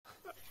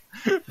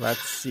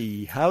Let's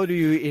see. How do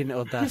you in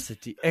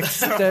Audacity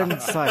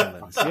extend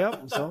silence?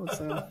 Yep. So it's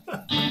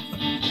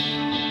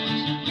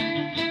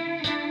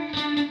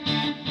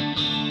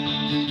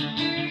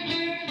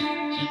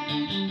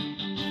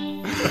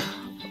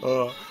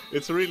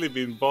it's really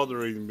been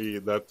bothering me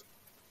that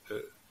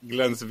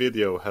Glenn's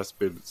video has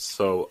been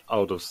so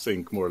out of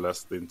sync, more or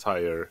less, the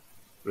entire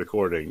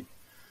recording.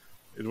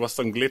 It was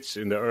some glitch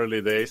in the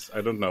early days. I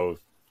don't know.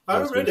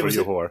 I've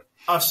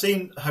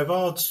seen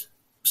Haavard's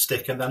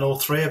stick, and then all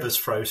three of us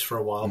froze for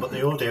a while, but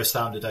the audio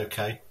sounded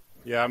okay.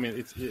 Yeah, I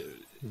mean,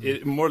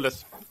 it more or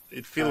less,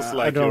 it feels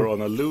like you're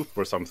on a loop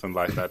or something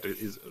like that. It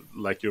is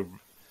like you're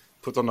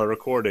put on a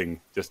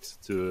recording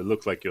just to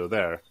look like you're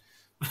there,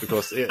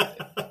 because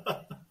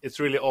it's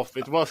really off.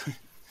 It was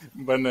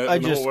when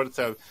Haavard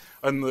said,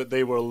 and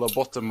they were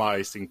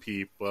lobotomizing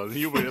people, and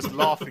you were just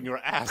laughing your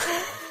ass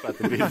off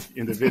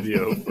in the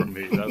video. For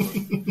me, that was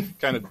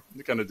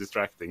kind of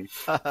distracting.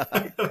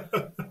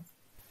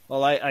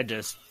 Well, I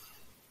just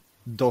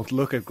don't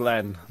look at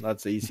Glenn.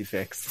 That's the easy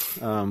fix.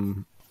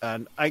 And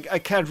I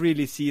can't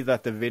really see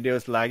that the video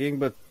is lagging,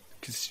 but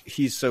because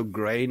he's so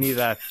grainy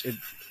that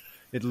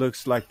it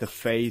looks like the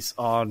face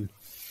on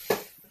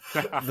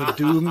the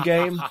Doom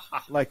game,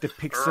 like the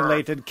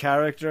pixelated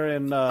character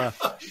in all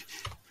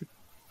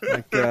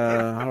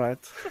right.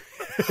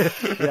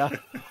 Yeah,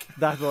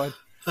 that one.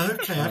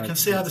 Okay, I can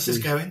see how this is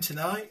going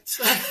tonight.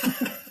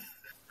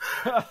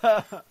 All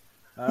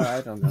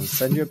right, I'm going to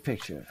send you a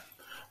picture.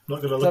 I'm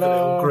not going to look at the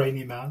old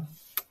grainy man.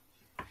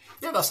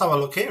 Yeah, that's how I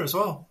look here as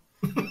well.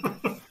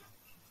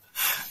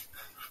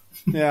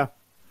 Yeah.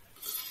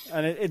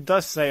 And it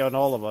does say on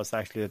all of us,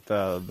 actually, that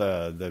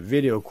the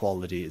video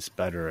quality is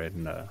better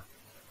in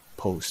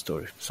post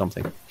or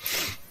something.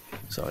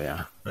 So,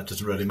 yeah. That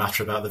doesn't really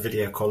matter about the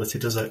video quality,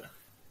 does it?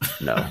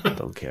 No,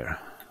 don't care.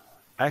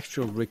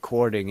 Actual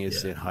recording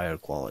is in higher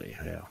quality.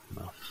 Yeah.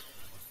 No.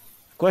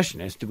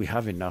 Question is, do we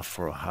have enough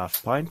for a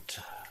half pint?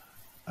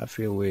 I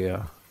feel we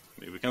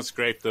can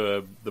scrape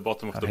the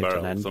bottom of the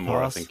barrel some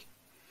more, I think.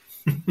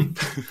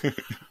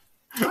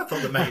 I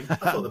thought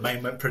the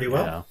main went pretty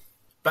well. Yeah.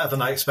 Better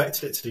than I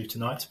expected it to do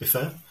tonight, to be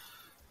fair.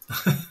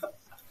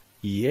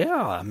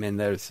 Yeah, I mean,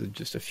 there's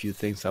just a few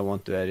things I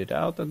want to edit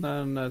out, and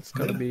then it's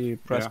going to be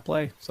press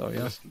play. So, yeah.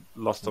 Just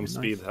lost some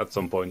speed at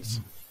some points.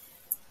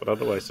 But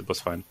otherwise, it was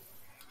fine.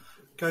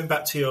 Going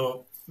back to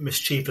your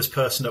mischievous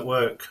person at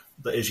work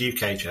that is you,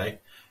 KJ,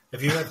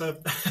 have you ever...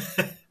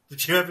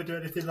 did you ever do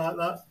anything like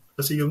that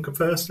as a younger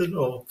person,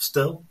 or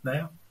still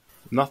now?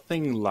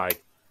 Nothing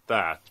like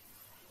that.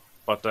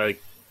 But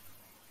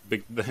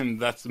then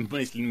that's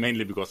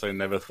mainly because I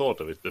never thought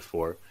of it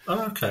before.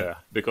 Oh, okay.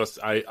 Because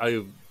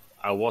I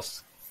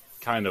was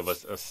kind of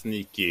a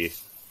sneaky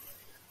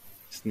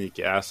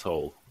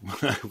asshole when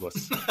I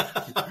was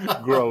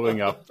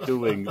growing up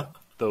doing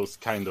those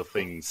kind of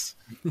things.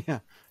 Yeah.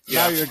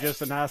 Now you're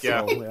just an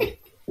asshole.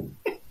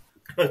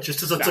 Yeah.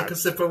 Just as I took a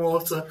sip of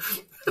water.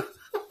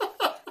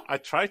 I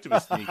try to be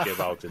sneaky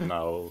about it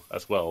now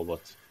as well,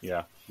 but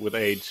yeah, with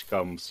age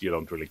comes you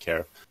don't really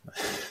care.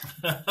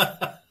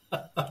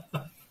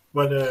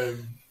 When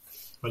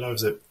I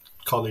was at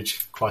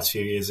college quite a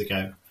few years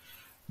ago,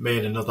 me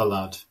and another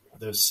lad,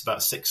 there was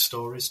about 6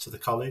 stories to the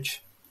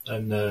college,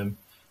 and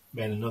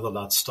me and another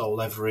lad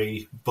stole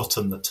every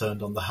button that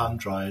turned on the hand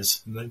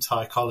dryers in the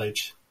entire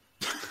college.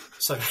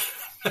 So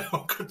no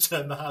one could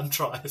turn the hand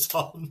dryers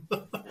on.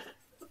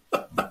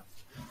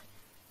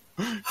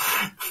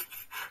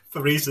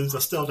 For reasons I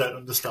still don't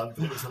understand,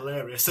 but it was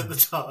hilarious at the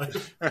time.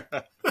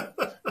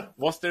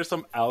 Was there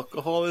some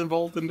alcohol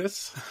involved in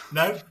this?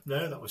 No,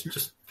 that was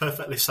just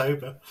perfectly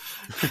sober.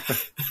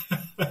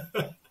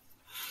 It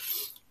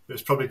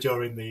was probably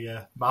during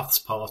the maths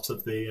part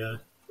of the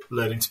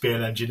learning to be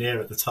an engineer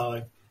at the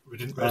time. We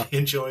didn't really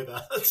enjoy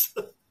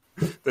that.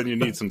 Then you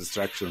need some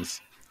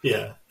distractions.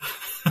 Yeah.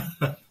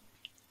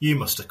 You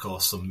must have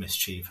caused some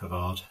mischief,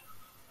 Haavard.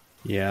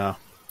 Yeah.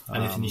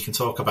 Anything you can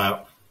talk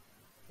about?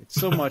 It's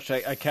so much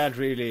I can't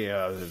really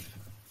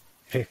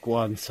pick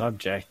one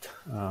subject.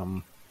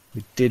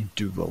 We did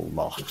do a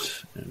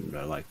lot in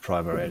like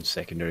primary and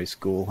secondary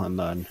school, and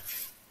then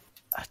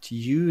at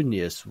uni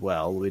as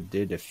well we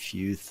did a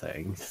few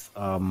things.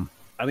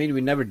 I mean,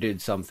 we never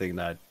did something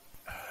that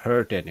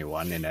hurt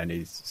anyone in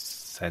any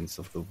sense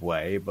of the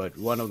way, but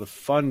one of the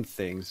fun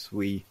things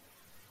we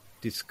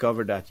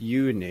discovered at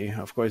uni,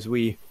 of course,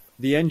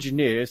 the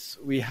engineers,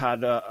 we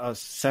had a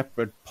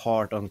separate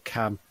part on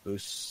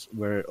campus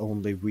where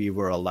only we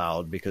were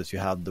allowed because you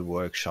had the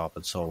workshop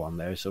and so on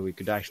there. So we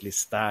could actually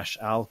stash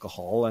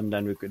alcohol, and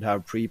then we could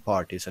have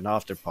pre-parties and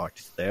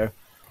after-parties there.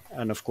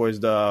 And of course,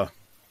 the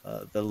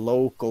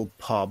local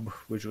pub,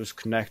 which was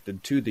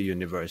connected to the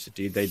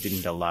university, they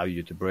didn't allow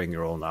you to bring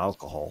your own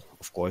alcohol,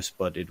 of course,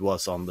 but it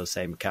was on the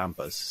same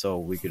campus. So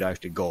we could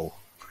actually go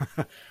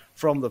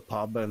from the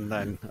pub and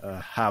then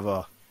have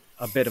a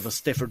bit of a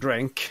stiffer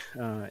drink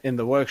in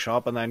the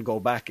workshop, and then go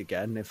back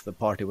again if the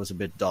party was a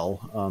bit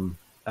dull.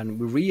 And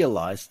we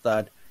realized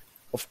that,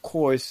 of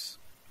course,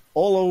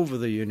 all over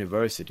the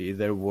university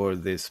there were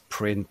these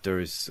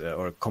printers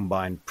or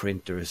combined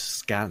printers,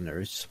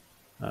 scanners,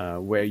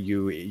 where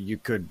you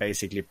could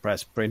basically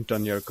press print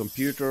on your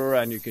computer,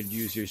 and you could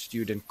use your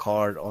student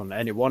card on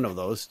any one of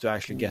those to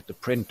actually get the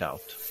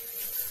printout.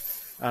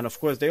 And of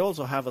course, they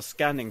also have a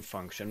scanning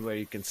function where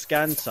you can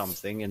scan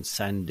something and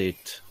send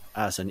it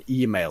as an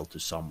email to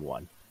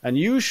someone. And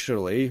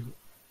usually,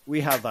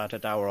 we have that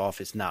at our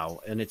office now,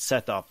 and it's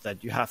set up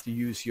that you have to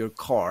use your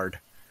card,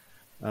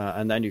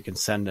 and then you can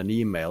send an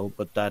email,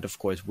 but that, of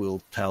course,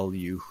 will tell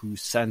you who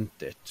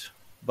sent it.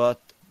 But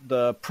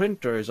the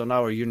printers on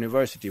our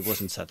university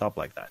wasn't set up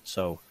like that,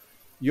 so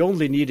you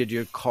only needed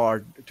your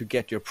card to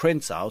get your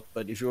prints out,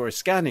 but if you were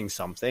scanning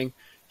something,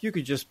 you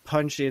could just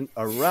punch in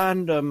a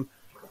random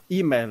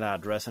email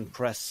address and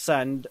press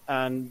send,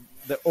 and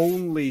the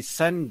only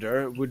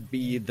sender would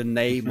be the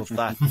name of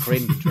that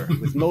printer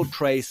with no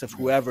trace of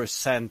whoever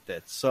sent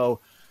it. So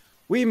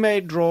we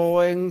made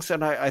drawings,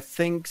 and I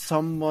think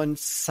someone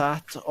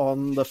sat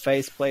on the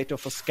faceplate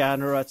of a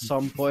scanner at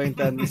some point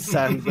and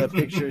sent the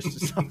pictures to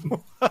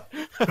someone.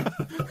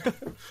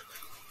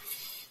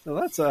 So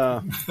that's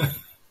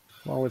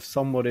well, if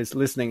somebody's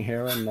listening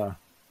here and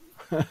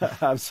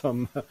have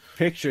some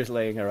pictures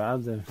laying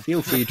around, then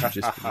feel free to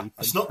just delete them.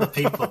 It's not the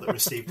people that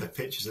received the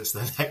pictures, it's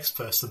the next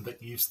person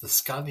that used the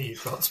scanner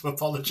you've got to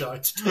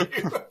apologise to.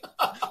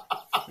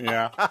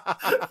 Yeah.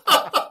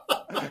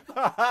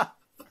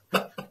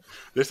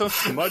 There's some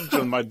smudge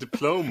on my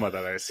diploma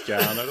that I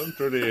scanned. I don't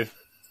really...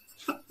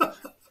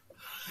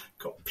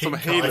 Got some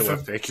halo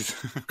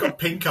effect. Got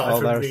pink eye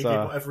from reading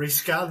whatever he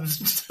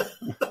scans.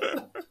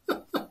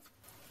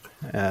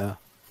 Yeah.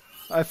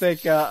 I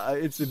think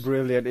it's a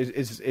brilliant.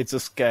 It's a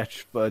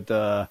sketch,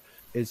 but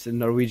it's a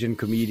Norwegian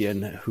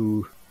comedian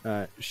who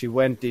she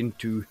went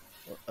into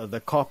the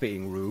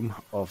copying room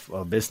of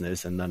a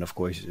business, and then of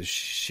course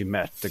she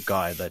met the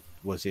guy that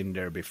was in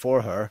there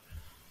before her,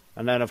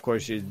 and then of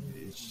course she's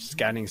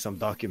scanning some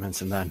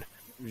documents, and then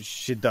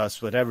she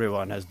does what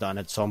everyone has done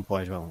at some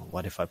point. Well,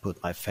 what if I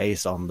put my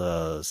face on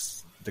the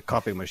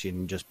copy machine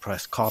and just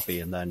press copy,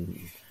 and then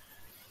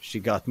she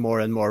got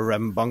more and more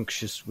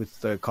rambunctious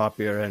with the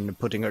copier and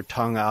putting her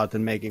tongue out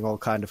and making all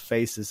kind of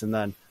faces. And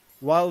then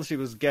while she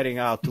was getting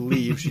out to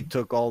leave, she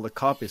took all the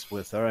copies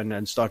with her and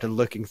then started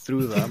looking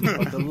through them.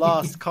 But the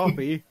last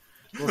copy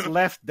was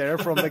left there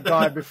from the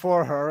guy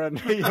before her, and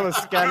he was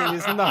scanning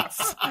his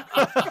nuts.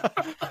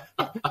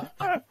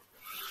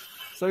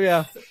 So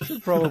yeah,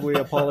 should probably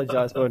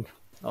apologize. But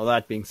all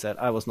that being said,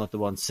 I was not the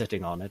one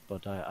sitting on it,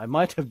 but I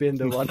might have been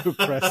the one who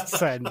pressed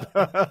send.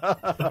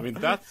 I mean,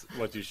 that's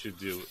what you should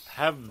do.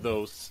 Have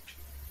those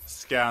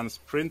scans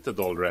printed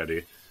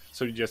already,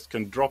 so you just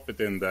can drop it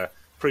in the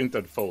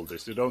printed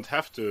folders. You don't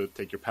have to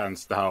take your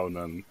pants down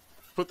and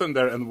put them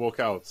there and walk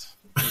out.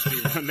 And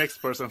see the next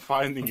person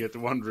finding it,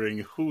 wondering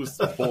whose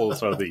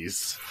balls are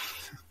these.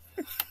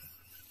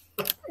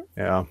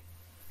 Yeah.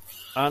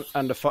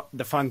 And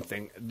the fun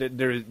thing,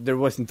 there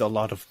wasn't a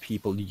lot of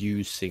people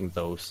using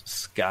those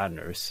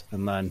scanners,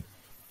 and then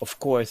of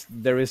course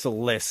there is a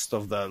list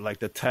of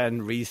the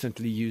 10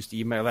 recently used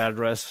email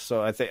address.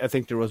 So I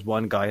think there was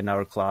one guy in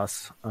our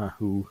class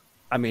who,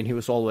 I mean, he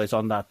was always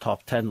on that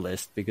top 10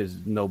 list because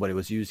nobody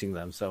was using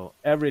them. So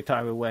every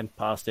time we went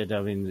past it,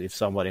 I mean, if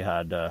somebody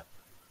had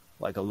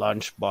like a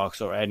lunchbox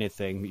or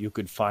anything, you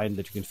could find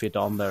that you can fit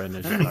on there, and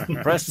then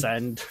just press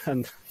send,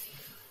 and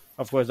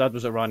of course that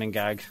was a running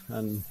gag,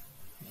 and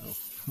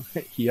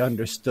he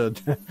understood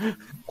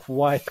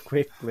quite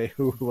quickly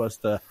who was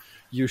the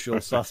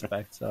usual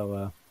suspect.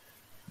 So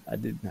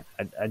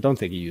I don't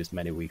think he used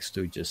many weeks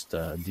to just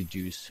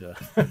deduce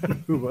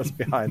who was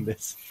behind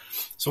this.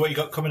 So what you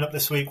got coming up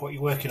this week? What are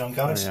you working on,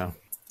 guys? Yeah.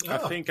 I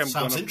think I'm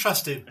sounds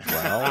interesting.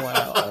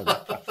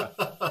 Well.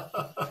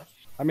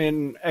 I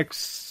mean,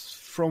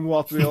 from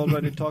what we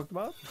already talked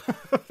about.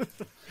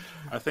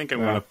 I think I'm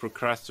going to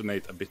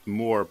procrastinate a bit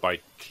more by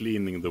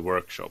cleaning the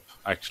workshop,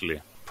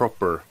 actually.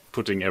 Proper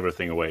putting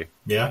everything away.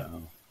 Yeah.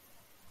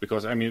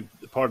 Because, I mean,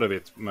 part of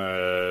it,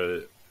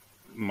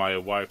 my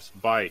wife's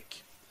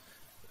bike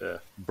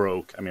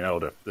broke. I mean,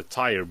 the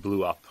tire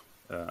blew up,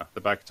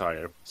 the back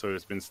tire. So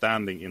it's been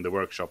standing in the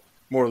workshop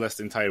more or less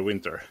the entire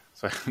winter.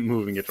 So I'm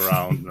moving it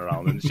around and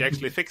around. And she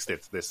actually fixed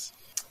it this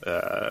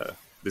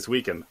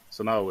weekend.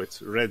 So now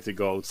it's ready to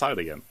go outside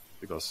again,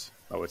 because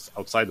now it's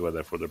outside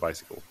weather for the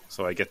bicycle.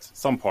 So I get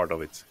some part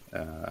of it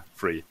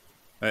free.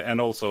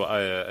 And also,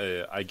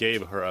 I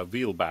gave her a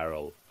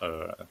wheelbarrow.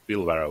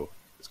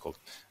 It's called.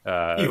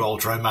 You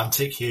old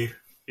romantic, you.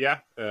 Yeah,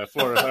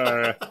 for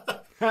her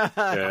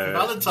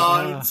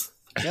Valentine's.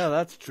 Yeah,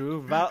 that's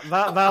true.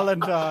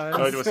 Valentine's.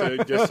 No, it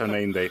was just her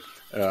name day,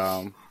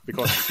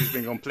 because she's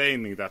been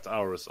complaining that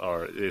ours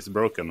is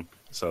broken.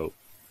 So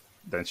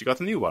then she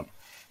got a new one.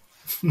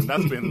 And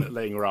that's been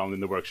laying around in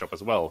the workshop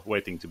as well,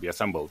 waiting to be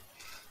assembled.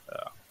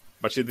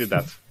 But she did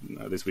that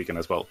this weekend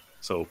as well.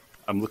 So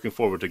I'm looking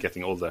forward to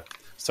getting all the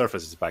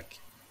surfaces back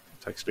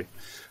to actually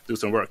do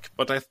some work.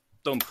 But I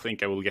don't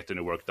think I will get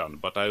any work done.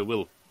 But I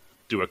will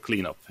do a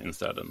cleanup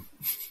instead and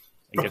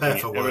prepare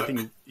for everything.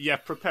 Work. Yeah,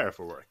 prepare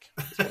for work.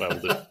 That's what I will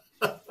do.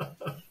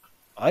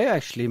 I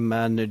actually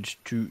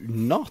managed to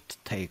not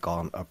take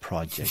on a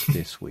project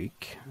this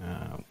week,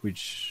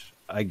 which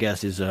I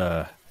guess is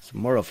it's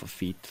more of a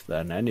feat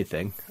than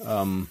anything.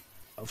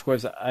 Of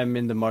course, I'm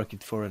in the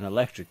market for an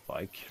electric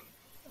bike,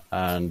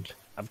 and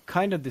I've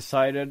kind of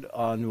decided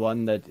on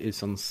one that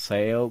is on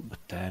sale, but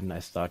then I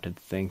started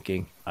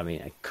thinking, I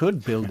mean, I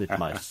could build it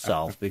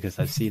myself because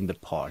I've seen the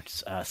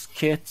parts as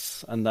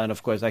kits, and then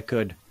of course I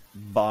could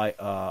buy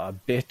a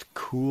bit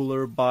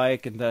cooler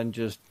bike and then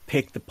just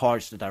pick the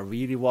parts that I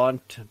really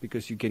want,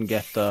 because you can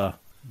get the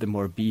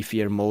more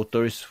beefier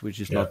motors, which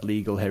is not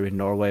legal here in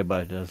Norway,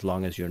 but as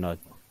long as you're not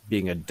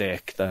being a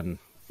dick, then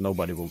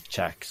nobody will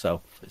check.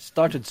 So I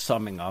started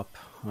summing up.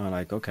 I'm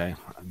like, okay,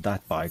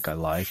 that bike I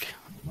like.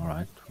 All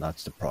right,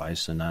 that's the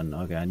price. And then,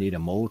 okay, I need a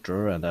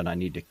motor, and then I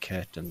need a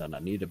kit, and then I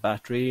need a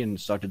battery, and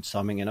started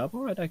summing it up.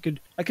 All right, I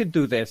could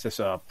do this as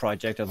a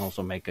project and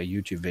also make a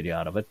YouTube video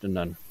out of it, and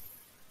then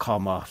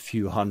come a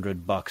few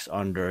 $100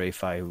 under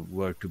if I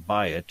were to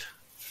buy it.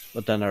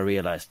 But then I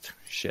realized,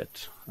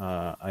 shit,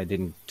 I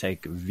didn't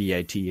take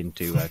VAT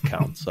into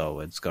account,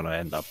 so it's going to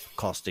end up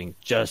costing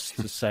just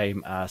the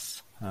same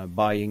as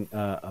buying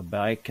a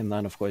bike. And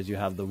then, of course, you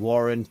have the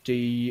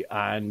warranty,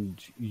 and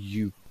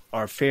you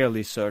are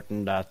fairly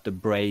certain that the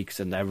brakes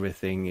and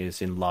everything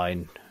is in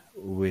line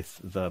with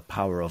the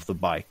power of the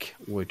bike,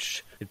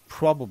 which it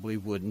probably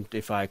wouldn't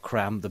if I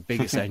crammed the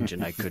biggest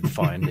engine I could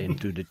find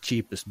into the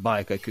cheapest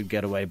bike I could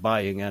get away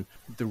buying. And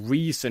the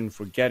reason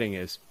for getting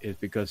is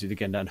because you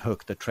can then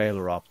hook the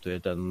trailer up to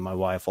it, and my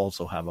wife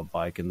also have a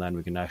bike, and then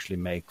we can actually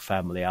make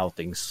family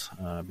outings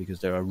because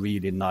there are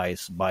really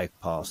nice bike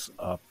paths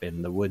up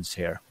in the woods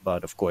here.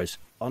 But of course,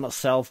 on a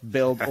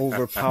self-built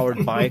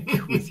overpowered bike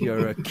with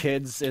your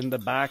kids in the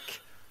back,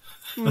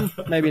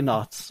 maybe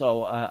not.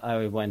 So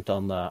I went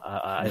on the.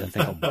 I don't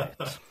think I'll buy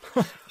it.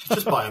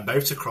 Just buy a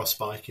motocross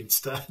bike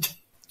instead.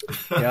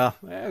 Yeah,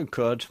 I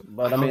could,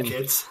 but I mean,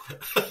 kids.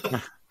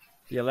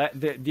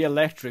 the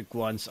electric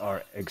ones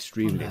are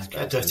extremely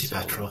expensive. Get dirty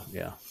petrol.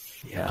 Yeah,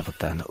 but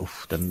then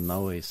the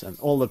noise and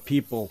all the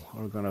people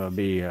are gonna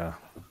be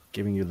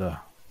giving you the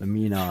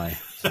mean eye.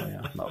 So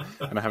yeah, no.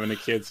 And having the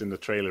kids in the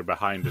trailer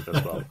behind it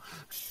as well.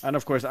 And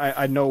of course,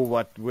 I know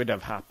what would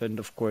have happened.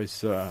 Of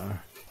course,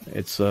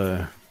 it's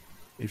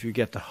if you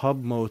get the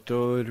hub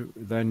motor,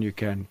 then you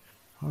can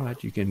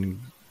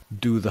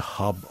do the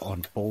hub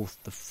on both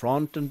the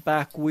front and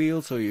back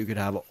wheel, so you could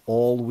have an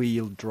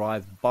all-wheel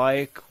drive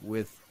bike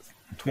with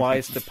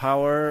twice the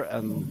power,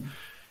 and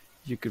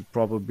you could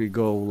probably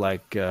go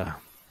like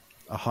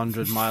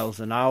 100 miles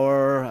an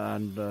hour,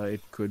 and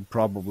it could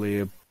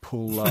probably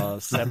pull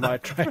a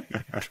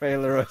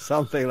semi-trailer or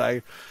something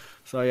like.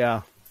 So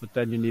yeah, but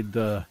then you need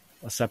a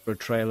separate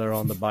trailer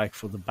on the bike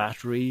for the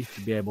battery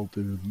to be able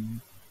to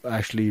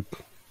actually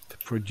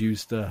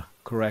produce the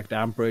correct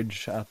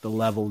amperage at the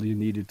level you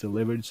needed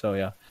delivered. So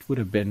yeah, it would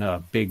have been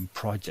a big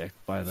project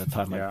by the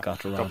time I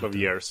got around. A couple of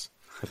years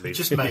at least.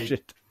 It just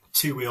made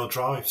two-wheel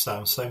drive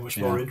sound so much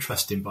more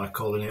interesting by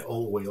calling it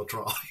all-wheel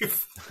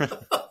drive.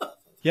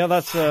 Yeah,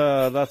 that's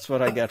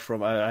what I get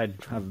from. I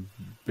have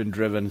been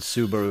driven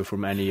Subaru for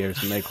many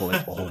years, and they call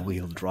it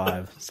all-wheel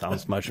drive.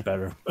 Sounds much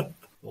better.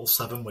 All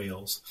 7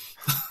 wheels.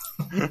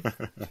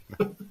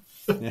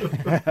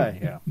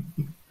 Yeah.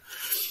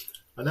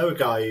 I know a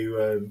guy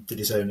who did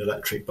his own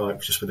electric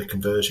bike just with a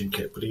conversion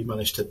kit, but he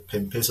managed to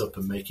pimp his up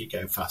and make it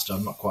go faster.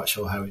 I'm not quite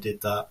sure how he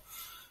did that.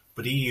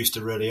 But he used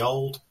a really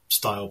old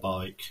style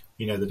bike,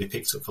 that he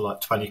picked up for like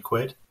 20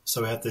 quid.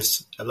 So he had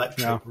this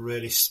electric,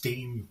 really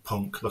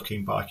steampunk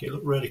looking bike. It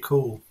looked really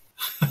cool.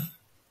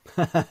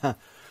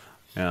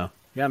 Yeah,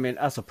 I mean,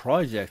 as a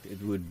project,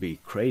 it would be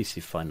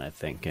crazy fun, I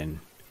think. And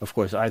of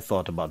course, I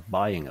thought about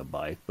buying a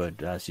bike,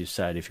 but as you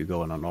said, if you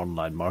go on an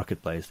online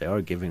marketplace, they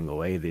are giving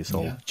away these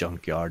old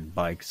junkyard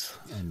bikes.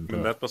 And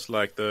that was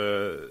like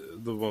the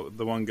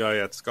one guy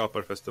at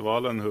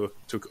Skaperfestivalen who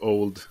took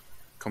old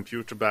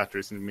computer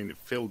batteries and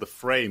filled the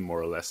frame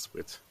more or less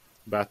with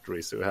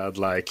batteries. So he had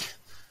like,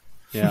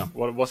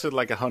 what was it,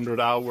 like 100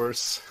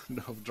 hours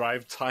of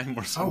drive time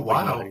or something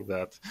like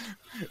that?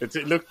 It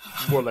looked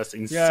more or less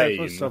insane. Yeah, it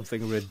was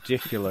something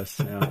ridiculous.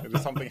 Yeah.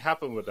 If something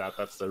happened with that,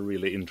 that's a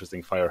really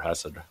interesting fire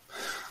hazard.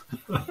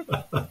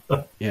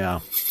 Yeah.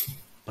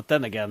 But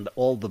then again,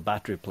 all the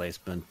battery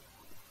placement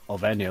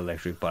of any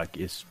electric bike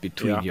is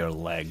between your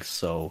legs.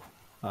 So,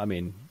 I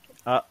mean,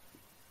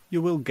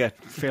 you will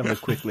get fairly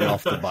quickly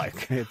off the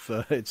bike if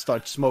it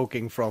starts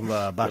smoking from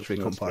the battery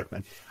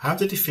compartment. How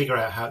did he figure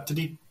out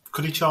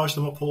could he charge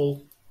them up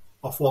all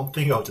off one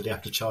thing, or did he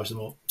have to charge them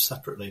all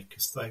separately?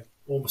 Because they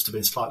all must have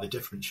been slightly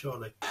different,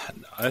 surely.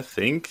 I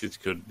think it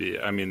could be.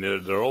 I mean,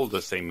 they're all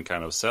the same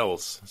kind of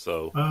cells.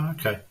 So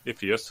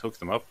if you just hook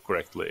them up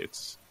correctly,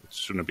 it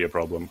shouldn't be a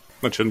problem.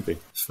 It shouldn't be.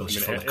 Full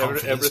of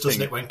confidence,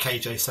 doesn't it, when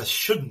KJ says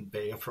shouldn't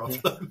be a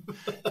problem?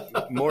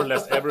 More or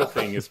less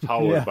everything is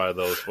powered by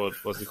those.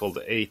 What's it called?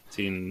 The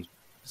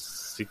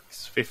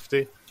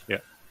 18650? Yeah.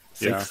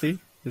 60?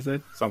 Is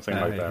it? Something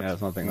like that. Yeah,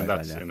 something like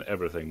that's that. That's in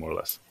everything, more or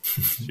less.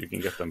 So you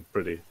can get them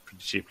pretty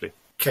cheaply.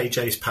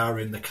 KJ's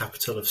powering the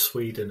capital of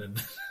Sweden and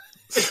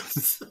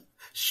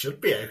should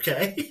be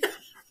okay.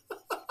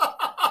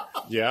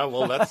 Yeah,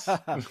 well, that's...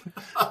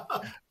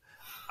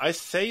 I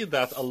say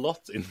that a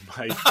lot in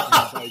my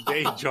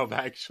day job,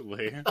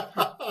 actually.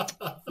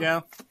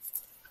 Yeah,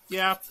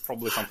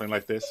 probably something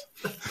like this.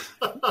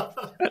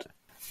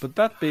 But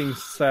that being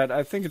said,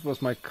 I think it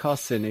was my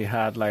cousin. He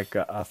had like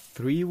a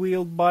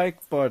three-wheeled bike,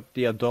 but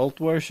the adult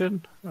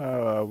version,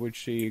 which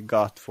he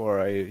got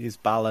for his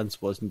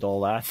balance wasn't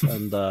all that.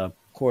 And of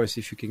course,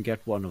 if you can get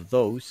one of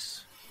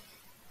those,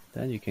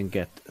 then you can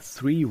get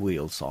 3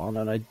 wheels on.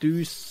 And I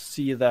do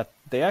see that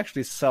they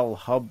actually sell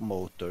hub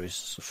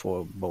motors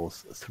for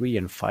both 3,000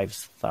 and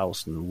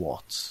 5,000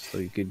 watts. So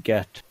you can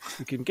get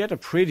a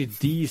pretty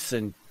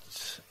decent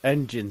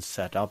engine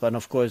setup. And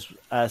of course,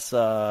 as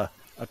a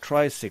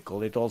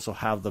tricycle, it also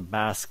have the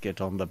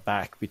basket on the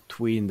back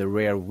between the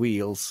rear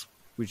wheels,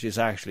 which is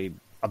actually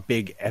a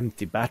big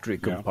empty battery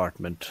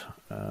compartment.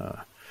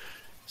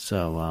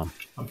 So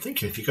I'm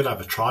thinking if you could have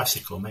a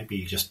tricycle, maybe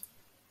you just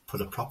put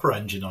a proper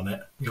engine on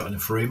it. You've got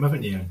enough room,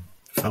 haven't you?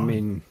 I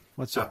mean,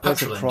 what's a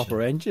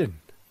proper engine?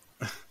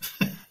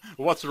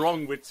 What's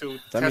wrong with two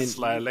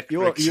Tesla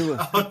electrics?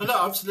 Oh,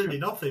 no, absolutely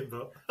nothing,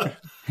 but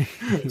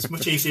it's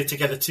much easier to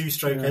get a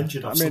 2-stroke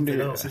engine off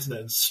something else, isn't it?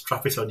 And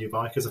strap it on your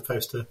bike as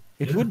opposed to...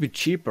 It would be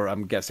cheaper,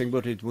 I'm guessing,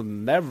 but it would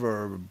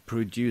never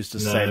produce the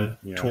same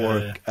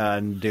torque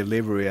and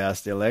delivery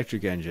as the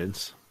electric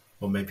engines.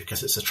 Or maybe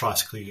because it's a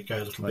tricycle, you could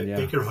go a little bit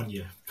bigger on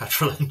your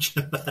petrol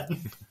engine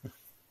then.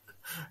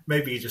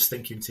 Maybe you're just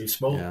thinking too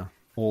small. Yeah,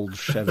 old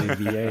Chevy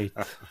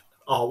V8.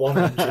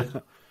 R1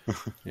 engine.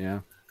 Yeah.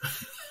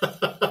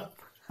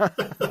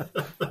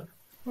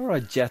 Or a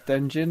jet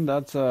engine.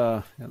 That's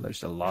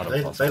there's a lot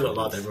of possibilities. They look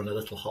like they run a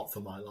little hot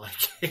for my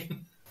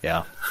liking.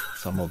 Yeah,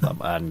 some of them,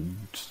 and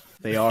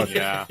they are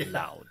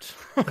loud.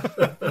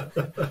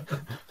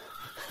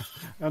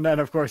 And then,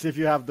 of course, if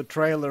you have the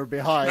trailer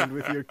behind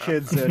with your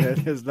kids in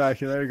it, it's like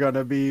they're going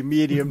to be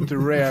medium to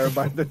rare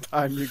by the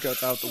time you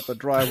get out of the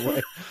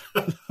driveway.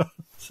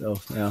 So,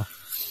 yeah.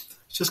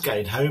 It's just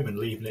getting home and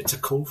leaving it to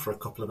cool for a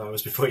couple of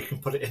hours before you can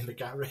put it in the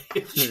garage.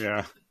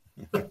 Yeah.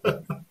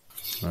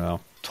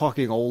 Well,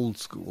 talking old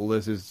school,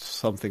 this is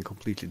something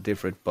completely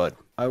different, but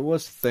I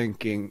was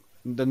thinking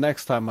the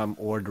next time I'm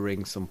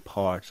ordering some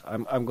parts,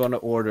 I'm going to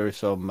order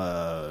some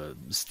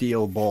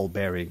steel ball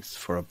bearings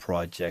for a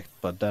project,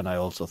 but then I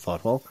also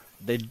thought, well,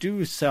 they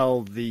do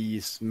sell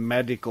these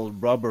medical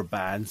rubber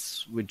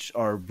bands, which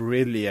are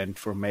brilliant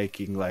for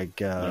making like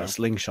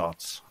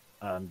slingshots.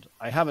 And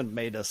I haven't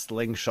made a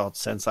slingshot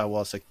since I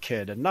was a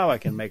kid, and now I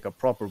can make a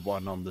proper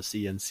one on the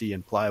CNC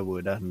and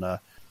plywood, and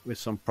with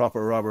some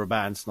proper rubber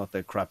bands, not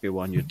the crappy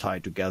one you tie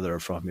together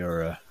from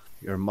your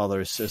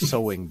mother's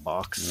sewing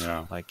box,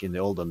 like in the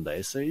olden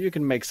days. So you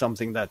can make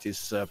something that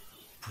is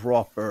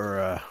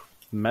proper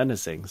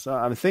menacing. So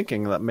I'm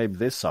thinking that maybe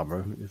this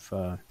summer, if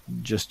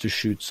just to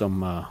shoot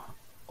some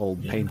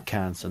old paint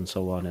cans and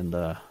so on in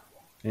the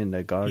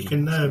garden, you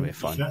can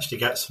fun. You can actually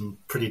get some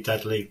pretty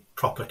deadly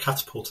proper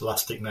catapult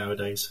elastic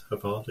nowadays.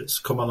 Haavard, it's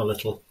come on a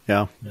little.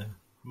 Yeah.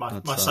 My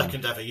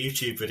second ever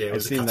YouTube video.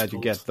 I've seen that you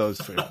get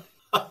those for.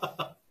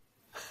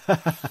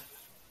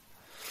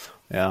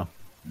 Yeah.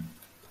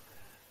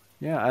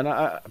 Yeah, and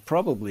I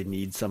probably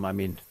need some, I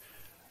mean,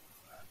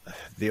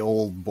 the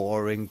old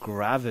boring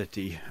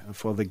gravity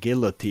for the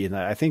guillotine.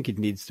 I think it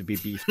needs to be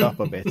beefed up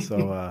a bit,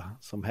 so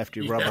some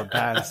hefty rubber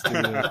bands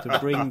to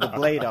bring the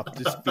blade up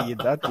to speed.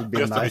 That would be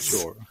just nice.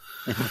 To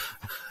be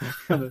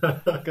sure.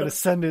 Gonna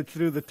send it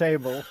through the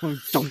table. It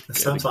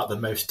sounds like the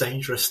most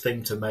dangerous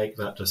thing to make,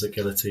 that does a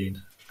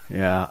guillotine.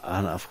 Yeah,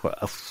 and of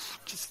course,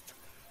 just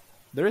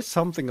there is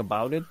something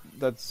about it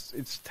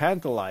it's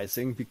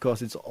tantalizing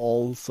because it's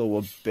also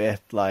a bit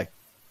like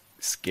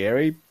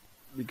scary,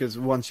 because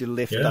once you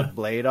lift that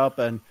blade up,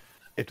 and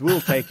it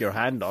will take your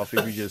hand off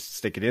if you just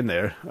stick it in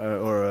there,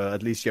 or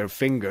at least your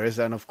fingers,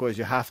 and of course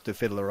you have to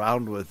fiddle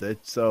around with it.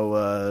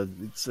 So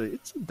it's a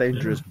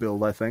dangerous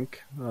build, I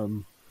think.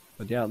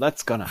 But yeah,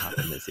 that's gonna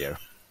happen this year.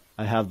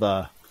 I have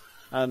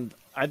and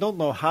I don't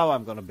know how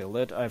I'm gonna build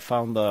it. I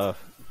found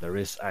there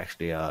is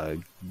actually a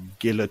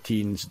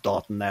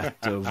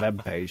guillotines.net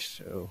webpage.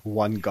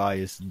 One guy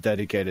has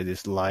dedicated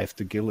his life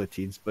to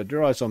guillotines, but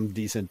there are some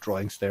decent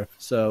drawings there.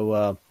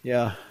 So,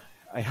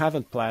 I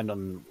haven't planned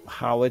on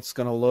how it's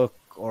going to look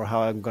or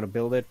how I'm going to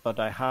build it,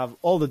 but I have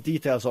all the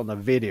details on the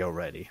video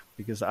ready,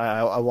 because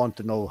I want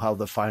to know how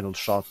the final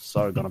shots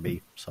are going to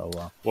be.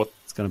 So,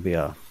 it's going to be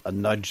a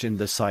nudge in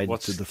the side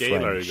to the French. What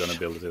scale are you going to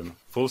build it in?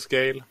 Full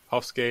scale?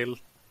 Half scale?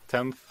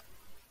 10th?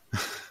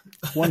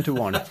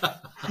 1-to-1.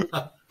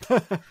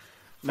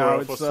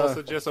 For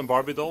sausages and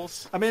Barbie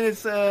dolls? I mean,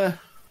 it's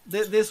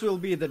this will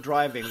be the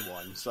driving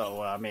one.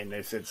 So I mean,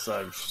 if it's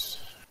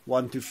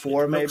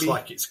 1-to-4, maybe. Looks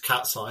like it's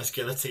cat-sized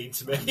guillotine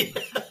to me.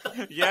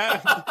 Yeah,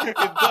 it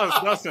does,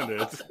 doesn't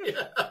it?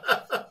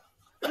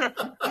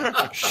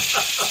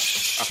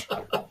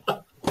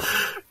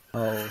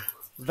 Oh,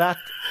 that.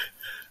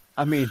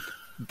 I mean,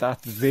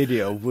 that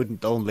video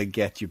wouldn't only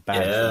get you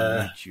banned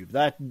from YouTube.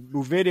 That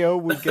video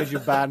would get you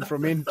banned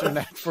from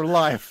internet for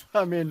life.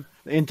 I mean,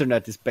 the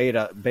internet is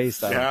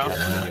based on cat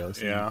videos.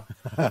 Yeah.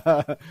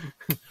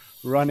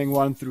 running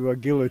one through a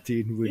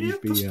guillotine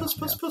wouldn't be...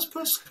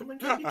 Puss, come and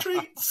get your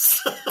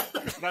treats.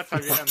 That's how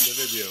you end the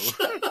video.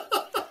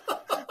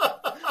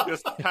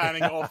 Just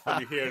panning off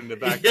and you hear in the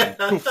background,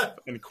 poof,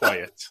 and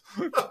quiet.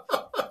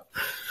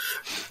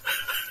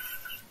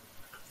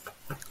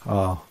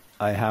 Oh,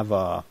 I have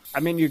a... I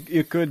mean,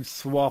 you could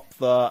swap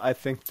the... I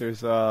think there's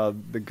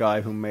the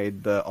guy who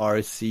made the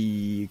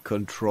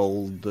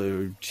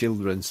RC-controlled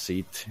children's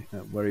seat,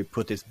 where he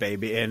put his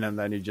baby in, and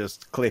then he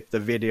just clip the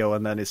video,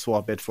 and then he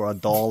swap it for a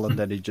doll, and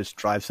then he just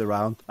drives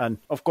around. And,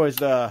 of course,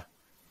 the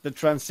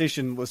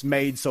transition was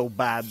made so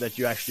bad that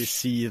you actually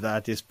see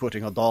that he's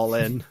putting a doll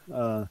in.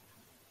 I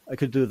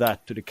could do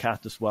that to the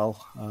cat as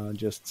well.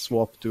 Just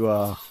swap to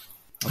a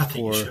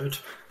think you should.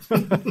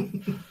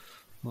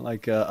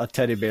 Like a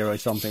teddy bear or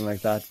something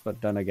like that.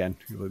 But then again,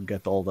 you would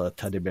get all the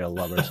teddy bear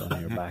lovers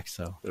on your back.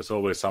 So there's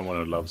always someone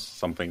who loves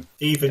something.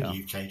 Even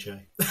you,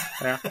 KJ.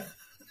 Yeah.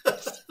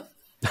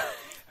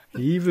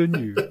 Even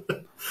you.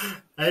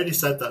 I only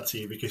said that to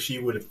you because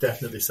you would have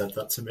definitely said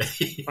that to me.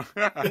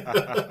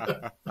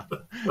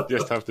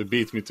 Just have to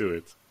beat me to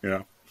it.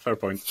 Yeah, fair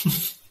point.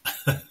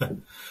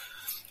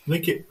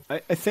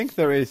 I think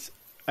there is.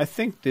 I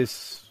think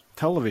this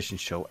television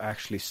show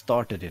actually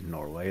started in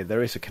Norway.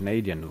 There is a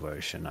Canadian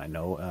version, I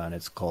know, and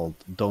it's called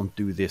Don't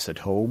Do This at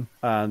Home.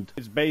 And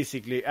it's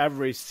basically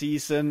every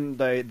season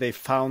they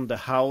found a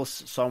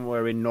house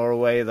somewhere in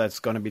Norway that's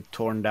going to be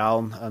torn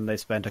down, and they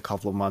spent a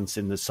couple of months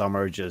in the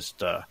summer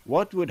just,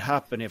 what would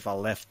happen if I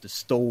left the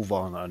stove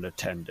on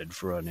unattended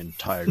for an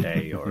entire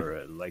day,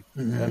 or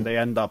and they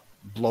end up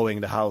blowing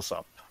the house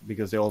up.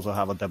 Because they also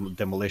have a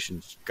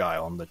demolition guy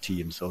on the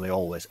team, so they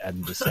always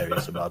end the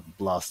series about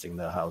blasting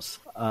the house.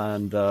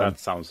 And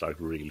that sounds like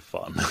real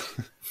fun.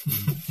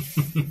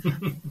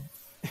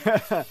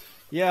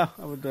 Yeah,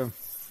 I would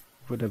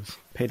have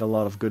paid a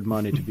lot of good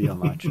money to be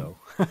on that show.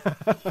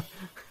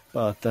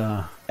 But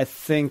I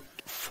think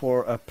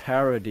for a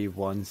parody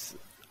once,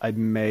 I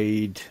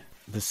made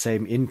the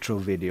same intro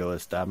video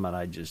as them, and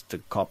I just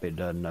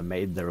copied and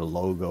made their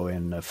logo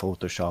in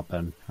Photoshop,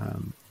 and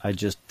I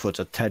just put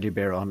a teddy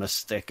bear on a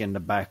stick in the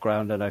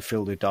background, and I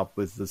filled it up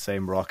with the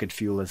same rocket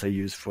fuel as I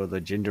used for the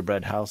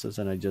gingerbread houses,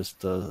 and I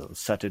just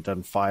set it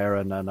on fire,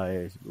 and then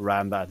I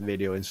ran that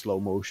video in slow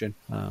motion.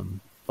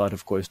 But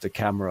of course the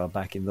camera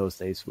back in those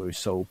days were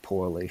so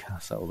poorly,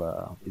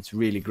 so it's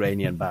really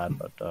grainy and bad.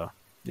 But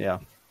yeah,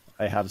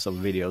 I have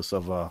some videos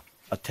of a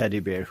teddy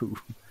bear who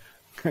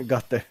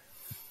got the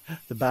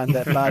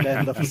bad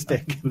end of a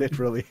stick,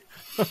 literally.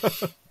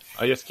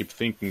 I just keep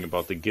thinking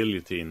about the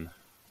guillotine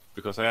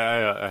because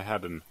I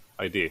had an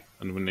idea,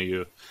 and when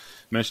you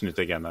mention it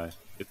again, it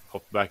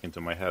popped back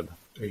into my head.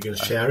 Are you going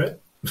to share it?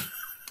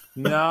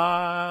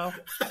 No,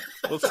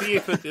 we'll see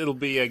if it'll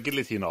be a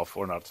guillotine off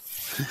or not.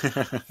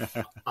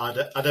 I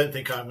don't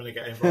think I'm going to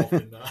get involved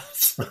in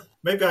that.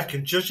 Maybe I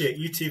can judge it.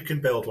 You two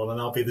can build one,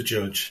 and I'll be the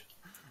judge.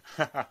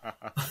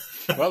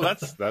 Well,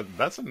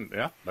 that's an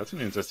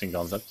interesting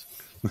concept.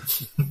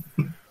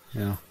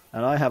 Yeah,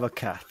 and I have a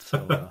cat.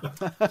 So,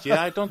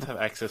 yeah, I don't have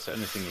access to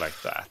anything like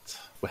that.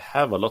 We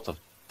have a lot of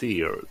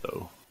deer,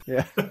 though.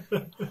 Yeah.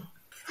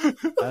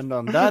 And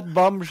on that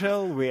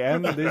bombshell, we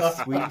end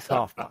this week's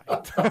Half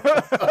Pint.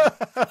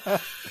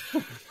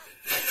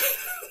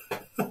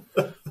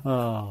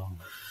 Oh,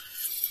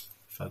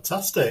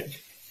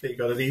 fantastic! You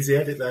got an easy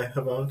edit there,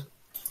 Haavard.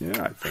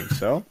 Yeah, I think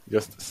so.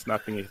 Just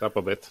snapping it up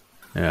a bit.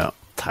 Yeah,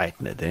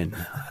 tighten it in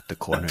at the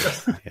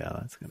corners. Yeah,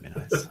 that's gonna be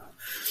nice.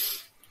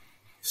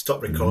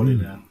 Stop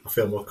recording now. I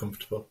feel more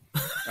comfortable.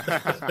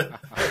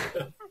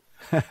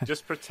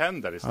 Just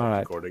pretend that it's not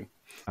recording.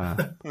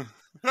 Click.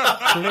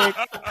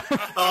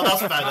 Oh,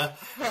 that's better.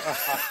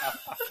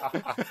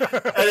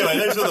 Anyway,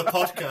 those are the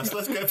podcasts.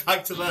 Let's get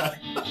back to that.